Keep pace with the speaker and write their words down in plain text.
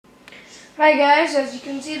Hi guys, as you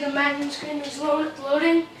can see the Madden screen is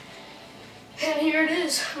loading, and here it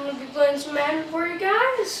is. I'm going to be playing some Madden for you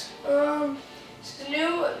guys. This is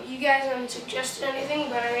new, you guys haven't suggested anything,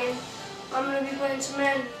 but I mean, I'm going to be playing some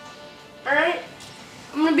Madden. Alright?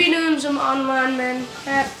 I'm going to be doing some online Madden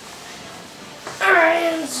crap. Alright,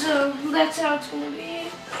 and so that's how it's going to be.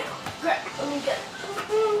 Crap, let me get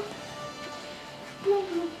it.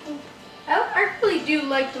 I really do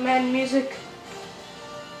like the Madden music.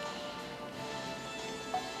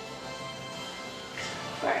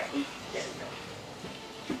 Alright, there we go.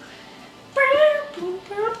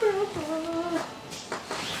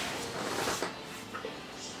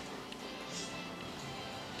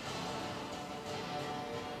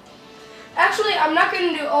 Actually, I'm not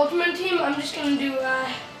going to do Ultimate Team, I'm just going to do,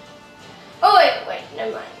 oh wait,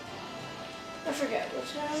 never mind. I forgot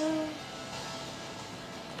what's happening.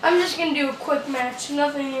 I'm just going to do a quick match,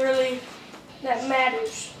 nothing really that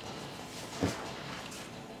matters.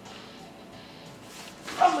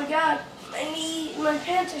 Oh my god, my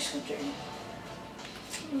pants are slipping.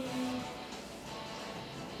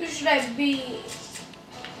 Who should I be?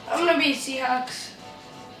 I'm gonna be Seahawks.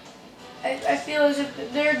 I feel as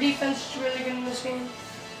if their defense is really good in this game.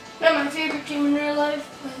 Not my favorite team in real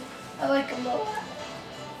life, but I like them a lot.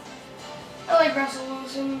 I like Russell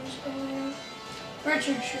Wilson,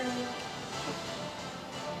 Richard Sherman.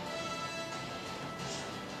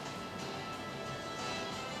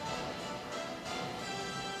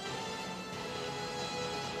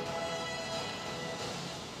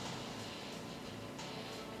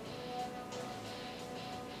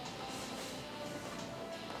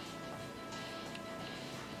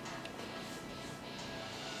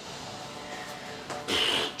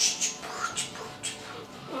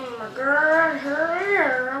 Oh my god, hurry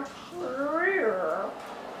up, hurry up.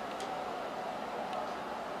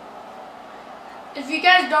 If you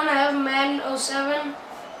guys don't have Madden 07,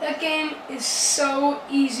 that game is so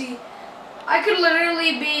easy. I could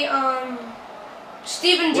literally be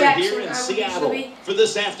Steven Jackson. We're here in Seattle for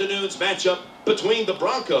this afternoon's matchup between the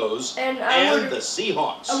Broncos and the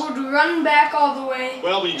Seahawks. I would run back all the way.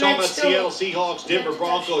 Well, when you talk about Seattle Seahawks, Denver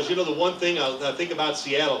Broncos, you know the one thing I think about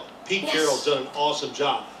Seattle, Pete Carroll's done an awesome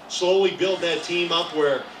job. Slowly building that team up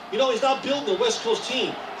where, you know, he's not building a West Coast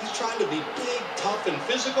team. He's trying to be big, tough, and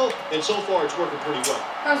physical, and so far it's working pretty well.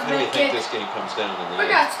 How do you think this game comes down in the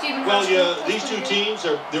end? Well, these two teams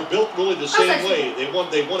they're built really the same way. They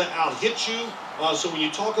want to out-hit you. So when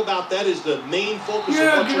you talk about that as the main focus of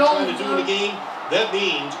what you're trying to do in the game, that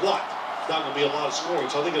means what? It's not going to be a lot of scoring,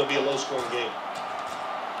 so I think it'll be a low-scoring game.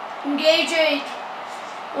 Engage 8,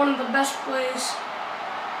 one of the best plays.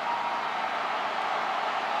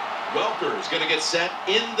 Welker is going to get set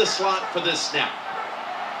in the slot for this snap.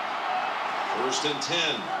 1st and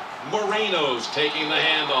 10. Moreno's taking the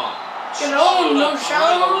handoff. No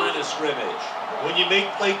shallow line of scrimmage. When you make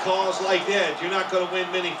play calls like that, you're not going to win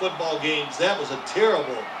many football games. That was a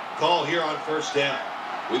terrible call here on 1st down.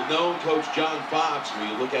 We've known Coach John Fox, who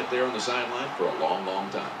you look at there on the sideline, for a long, long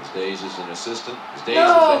time. His days as an assistant, his days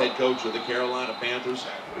as the head coach of the Carolina Panthers.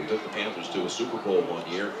 He took the Panthers to a Super Bowl one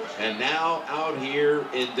year. And now out here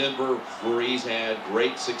in Denver, where he's had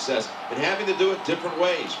great success and having to do it different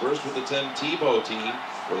ways. First with the Tim Tebow team,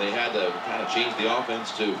 where they had to kind of change the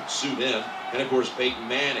offense to suit him. And, of course, Peyton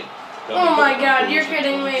Manning. Oh, my God, you're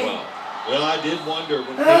kidding me. Well, I did wonder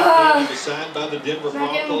when Peyton Manning was signed by the Denver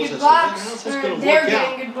Broncos, I said, how's this going to work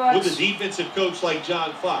out with a defensive coach like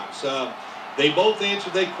John Fox? They both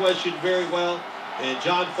answered that question very well, and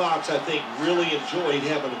John Fox, I think, really enjoyed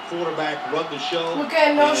having a quarterback run the show. Look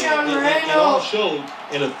at Sean Moreno. It all showed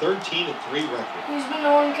in a 13-3 record. He's been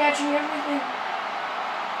the one catching everything.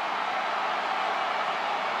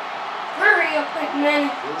 Hurry up, Peyton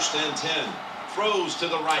Manning. 1st and 10. Throws to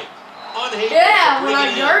the right. Unhated. Yeah, when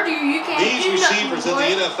I guard you, you can't These do receivers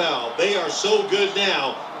nothing, in the NFL, they are so good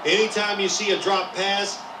now. Anytime you see a drop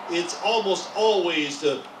pass, it's almost always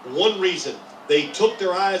the one reason. They took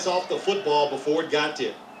their eyes off the football before it got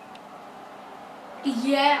there.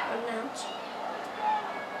 Yeah, announce.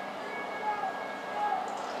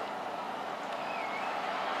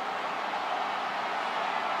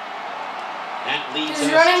 That leads His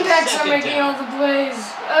us running to backs are 2nd making down. all the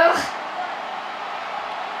plays. Ugh.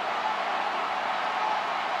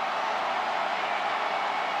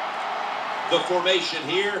 The formation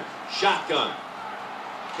here, shotgun.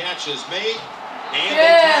 Catch is made, and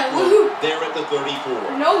they're at the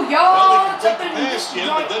 34. No, y'all. Well, they can take the pass, Jim,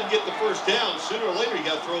 but doesn't get the 1st down. Sooner or later, you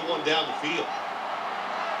got to throw one down the field.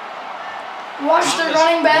 Watch the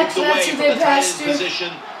running backs. That's who they pass to.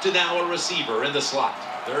 Position to now a receiver in the slot.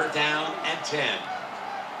 3rd down and 10.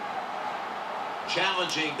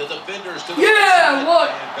 challenging the defenders to the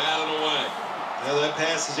what? And batted away. Well, that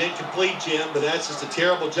pass is incomplete, Jim, but that's just a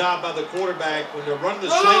terrible job by the quarterback when they're running the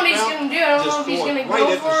I don't know what slant he's route. going to do. I don't know if he's going to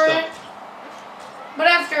go for it. But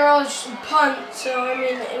after all, it's just a punt, so I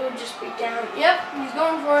mean, it would just be down. Yep, he's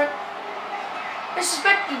going for it. I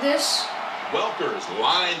suspected this. Welker's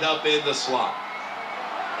lined up in the slot.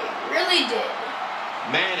 It really did.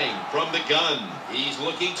 Manning from the gun. He's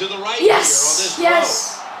looking to the right yes, here on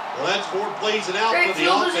this throw. Well, that's 4 plays and out Great for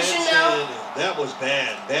the offense, now. and that was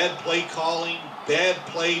bad. Bad play calling, bad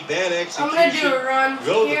play, bad execution. I'm going to do a run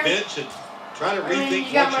Go to here. the bench and try to rethink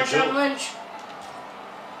you got what you're doing. Lynch.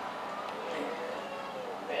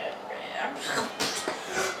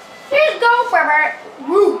 Let's go, Robert.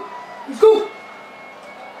 Woo. Let's go.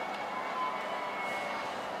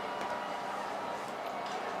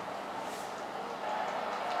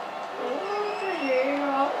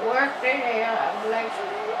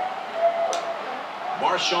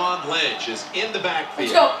 Marshawn Lynch is in the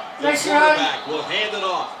backfield. Let's go. The Nice quarterback will hand it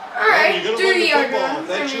off. All right, you're going to run the 3-yard football. run. If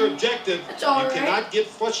that's your objective, you cannot get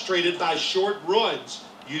frustrated by short runs.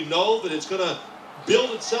 You know that it's going to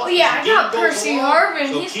build itself. Oh yeah, I got Percy Harvin.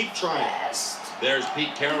 So He's keep trying. Best. There's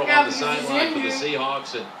Pete Carroll on the sideline for the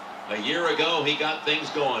Seahawks, and a year ago he got things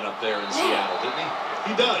going up there in Seattle, didn't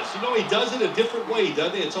he? He does. You know, he does it a different way,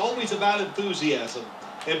 doesn't he? It's always about enthusiasm.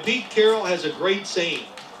 And Pete Carroll has a great saying.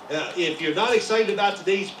 If you're not excited about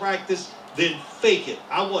today's practice, then fake it.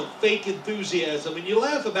 I want fake enthusiasm. And you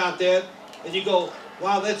laugh about that, and you go,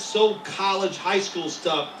 wow, that's so college, high school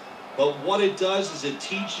stuff. But what it does is it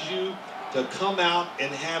teaches you to come out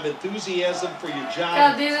and have enthusiasm for your job.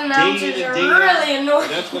 God, these announcers are really annoying.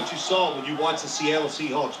 And that's what you saw when you watched the Seattle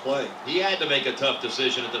Seahawks play. He had to make a tough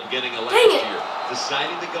decision at the beginning of last year.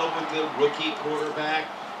 Deciding to go with the rookie quarterback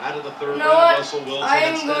out of the third round, Russell Wilson, I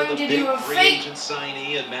am instead going of the to big do a free fake agent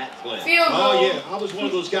signee and Matt Flynn. Field goal. Oh, yeah. I was one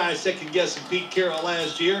of those guys second-guessing Pete Carroll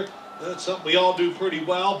last year. That's something we all do pretty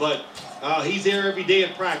well, but he's there every day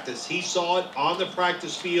in practice. He saw it on the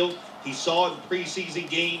practice field. He saw it in preseason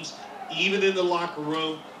games, even in the locker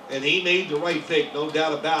room, and he made the right pick, no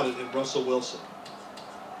doubt about it, in Russell Wilson.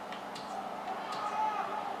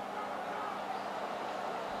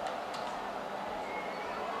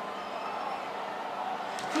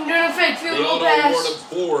 I'm doing a fake field goal pass. pass. Award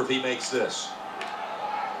him 4 if he makes this.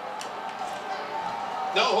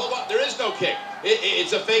 No, hold on. There is no kick.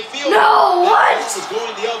 It's a fake field. No, what? This is going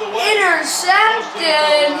the other way.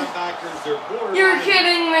 Intercepted. You're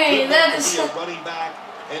kidding me. That is. A running back,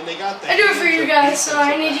 and they got the I do it for you guys, so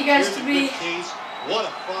I need you guys to be. What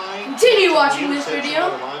a fine. Continue watching this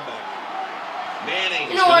video. Manning.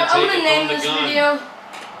 You know what? I'm gonna name this video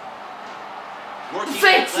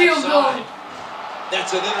 "Fake Field Goal."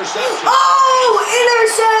 That's an interception. Oh,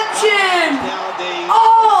 interception!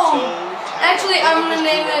 Oh! Actually, I'm going to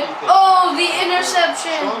name it, oh, the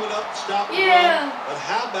interception. Yeah. But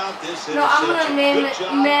how about this interception? No, I'm going to name it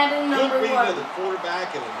Madden number 1.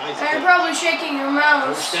 And you're probably shaking your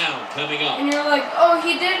mouth. First down coming up. And you're like, oh,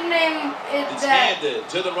 he did name it it's that. Handed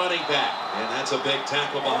to the running back. And that's a big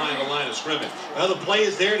tackle behind the line of scrimmage. Well, the play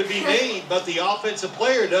is there to be made, but the offensive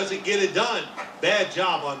player doesn't get it done. Bad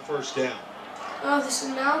job on first down. Oh, this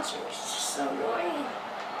announcer is just so annoying.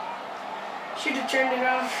 Should have turned it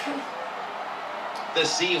off. The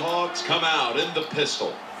Seahawks come out in the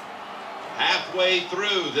pistol. Halfway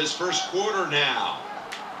through this first quarter now.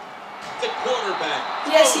 The quarterback.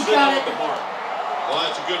 Yes, he got it. Well,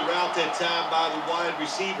 that's a good route that time by the wide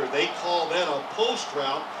receiver. They call that a post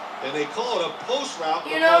route. And they call it a post route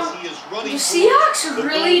because he is running. The Seahawks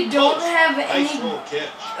really don't have any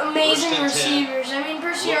amazing receivers. I mean,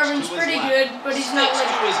 Percy Harvin's pretty good, but he's not like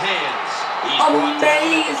amazing.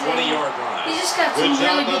 He's just got some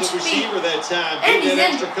really good speed. That time. And he's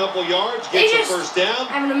that extra couple yards, gets a first down.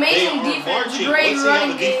 Have an amazing defense, great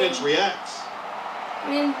running game. Let's see how the defense reacts.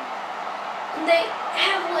 I mean, they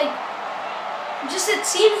have like, just it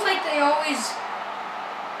seems like they always.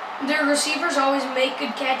 Their receivers always make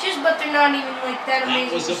good catches, but they're not even like that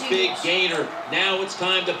amazing. That was a big gainer. Now it's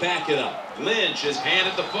time to back it up. Lynch has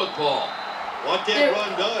handed the football. What that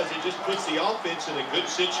run does, it just puts the offense in a good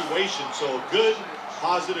situation. So a good,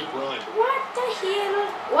 positive run. What the hell?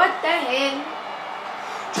 What the hell?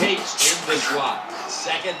 Takes in the slot.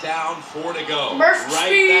 Second down, 4 to go. Burst right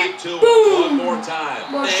speed. back to Boom. it one more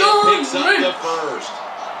time. And picks up the first.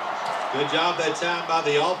 Good job that time by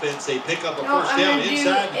the offense. They pick up a first down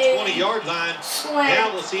inside the 20-yard line.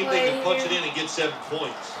 Now we'll see if they can punch it in and get 7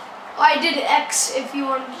 points. I did X if you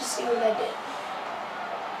wanted to see what I did.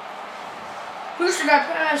 Who should I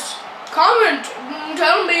pass? Comment.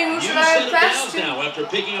 Tell me who should I pass to. Now after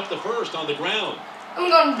picking up the first on the ground. I'm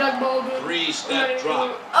going to Doug Baldwin. Three-step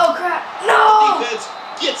drop. Oh, crap. No! The defense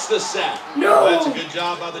gets the sack. No! Well, that's a good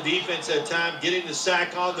job by the defense that time, getting the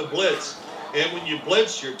sack on the blitz. And when you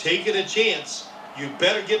blitz, you're taking a chance. You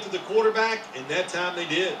better get to the quarterback, and that time they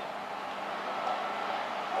did.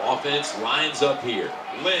 Offense lines up here.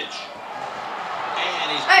 Lynch.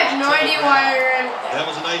 And he's I have no idea why I ran it. That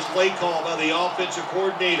was a nice play call by the offensive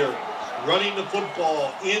coordinator, running the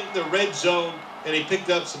football in the red zone, and he picked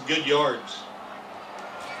up some good yards.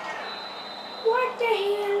 What the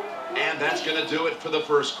hell? And that's going to do it for the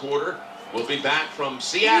first quarter. We'll be back from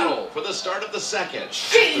Seattle for the start of the second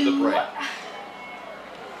after the break.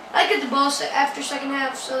 I get the ball after second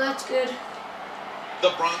half, so that's good.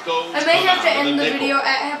 The Broncos. I may have to end the video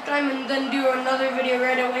at halftime and then do another video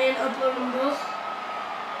right away and upload them both.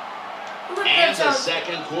 Look, and the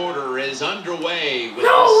second quarter is underway. With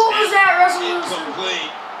what was that, Russell Wilson?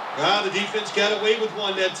 Incomplete. The defense got away with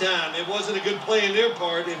one that time. It wasn't a good play on their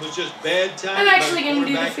part. It was just bad timing. I'm actually going to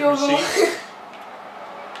do the field goal.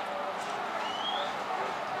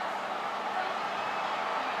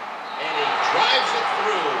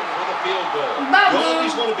 You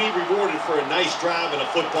always want to be rewarded for a nice drive in a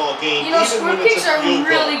football game. You know, square kicks are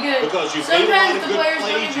really good. Because you've made a lot of good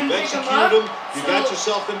plays, you've executed them, you got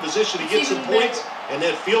yourself in position to get some points, and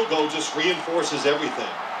that field goal just reinforces everything.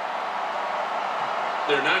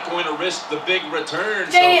 They're not going to risk the big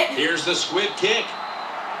return, so here's the squid kick.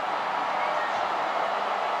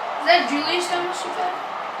 Is that Julius Thomas you got?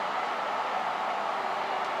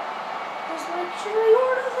 It's like, should I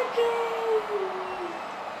order the game?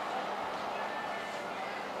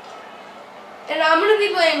 And I'm going to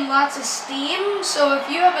be playing lots of Steam, so if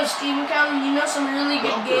you have a Steam account and you know some really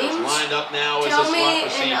good games, lined up now tell me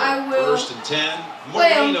and I will. First and 10.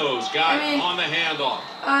 Moreno's got on the handoff.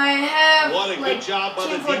 I have what a good job by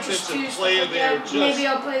the defensive player there. Just maybe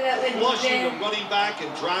I'll play that later flushing the running back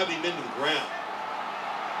and driving him into the ground.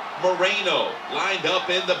 Moreno lined up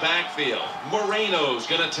in the backfield. Moreno's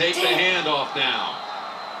going to take the handoff now.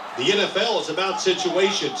 The NFL is about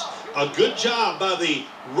situations. A good job by the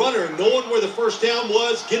runner, knowing where the first down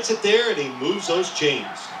was, gets it there, and he moves those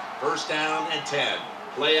chains. First down and 10.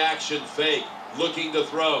 Play action fake, looking to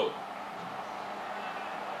throw.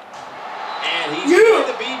 And he's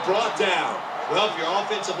going to be brought down. Well, if your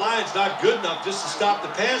offensive line's not good enough just to stop the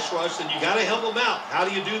pass rush, then you got to help them out. How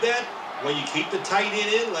do you do that? Well, you keep the tight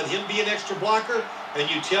end in, let him be an extra blocker, and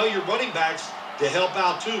you tell your running backs to help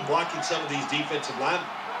out too, blocking some of these defensive linemen.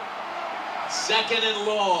 Second and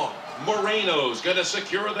long. Moreno's going to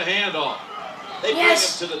secure the handoff. They bring him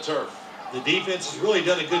to the turf. The defense has really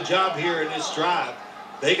done a good job here in this drive.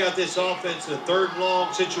 They got this offense in a third and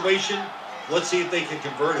long situation. Let's see if they can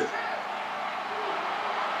convert it.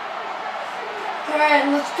 All right,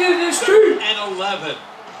 let's do this. 3rd and 11.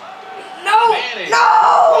 No,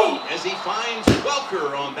 no! As he finds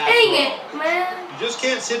Welker on that throw. Dang it, man. You just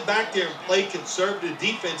can't sit back there and play conservative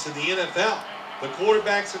defense in the NFL. The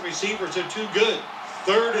quarterbacks and receivers are too good.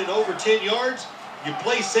 3rd and over 10 yards, you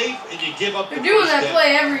play safe and you give up the first down. They're doing that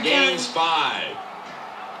play every time. Gains 5.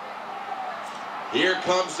 Here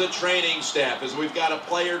comes the training staff as we've got a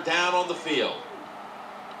player down on the field.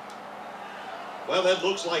 Well, that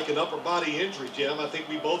looks like an upper body injury, Jim. I think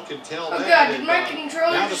we both can tell that. Oh, God, did my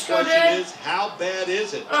controller now just the go question dead? is, how bad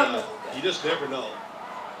is it? You just never know.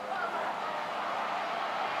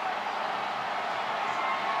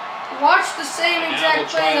 Watch the same exact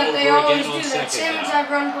play that they always do, that same exact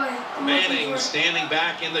run play. Manning standing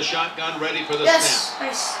back in the shotgun, ready for the snap.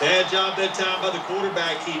 Nice. Bad job that time by the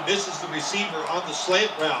quarterback. He misses the receiver on the slant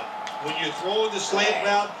route. When you're throwing the slant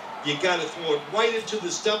route, you got to throw it right into the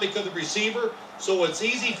stomach of the receiver, so it's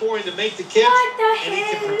easy for him to make the catch, and he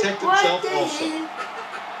can protect himself also.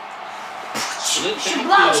 Split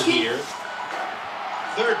backfield here.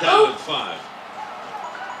 3rd down and 5.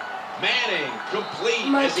 Manning complete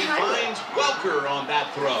as he finds Welker on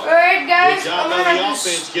that throw. All right, guys. Good job by the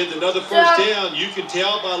offense getting another first down. You can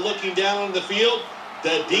tell by looking down on the field,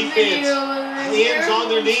 the defense, hands on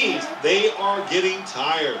their knees. They are getting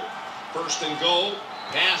tired. 1st and goal.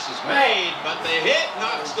 Pass is made, but the hit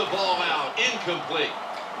knocks the ball out. Incomplete.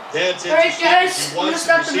 That's all right, guys. I'm going to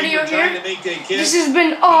stop the video here. This has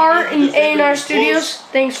been R in A&R Studios.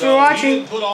 Thanks for watching.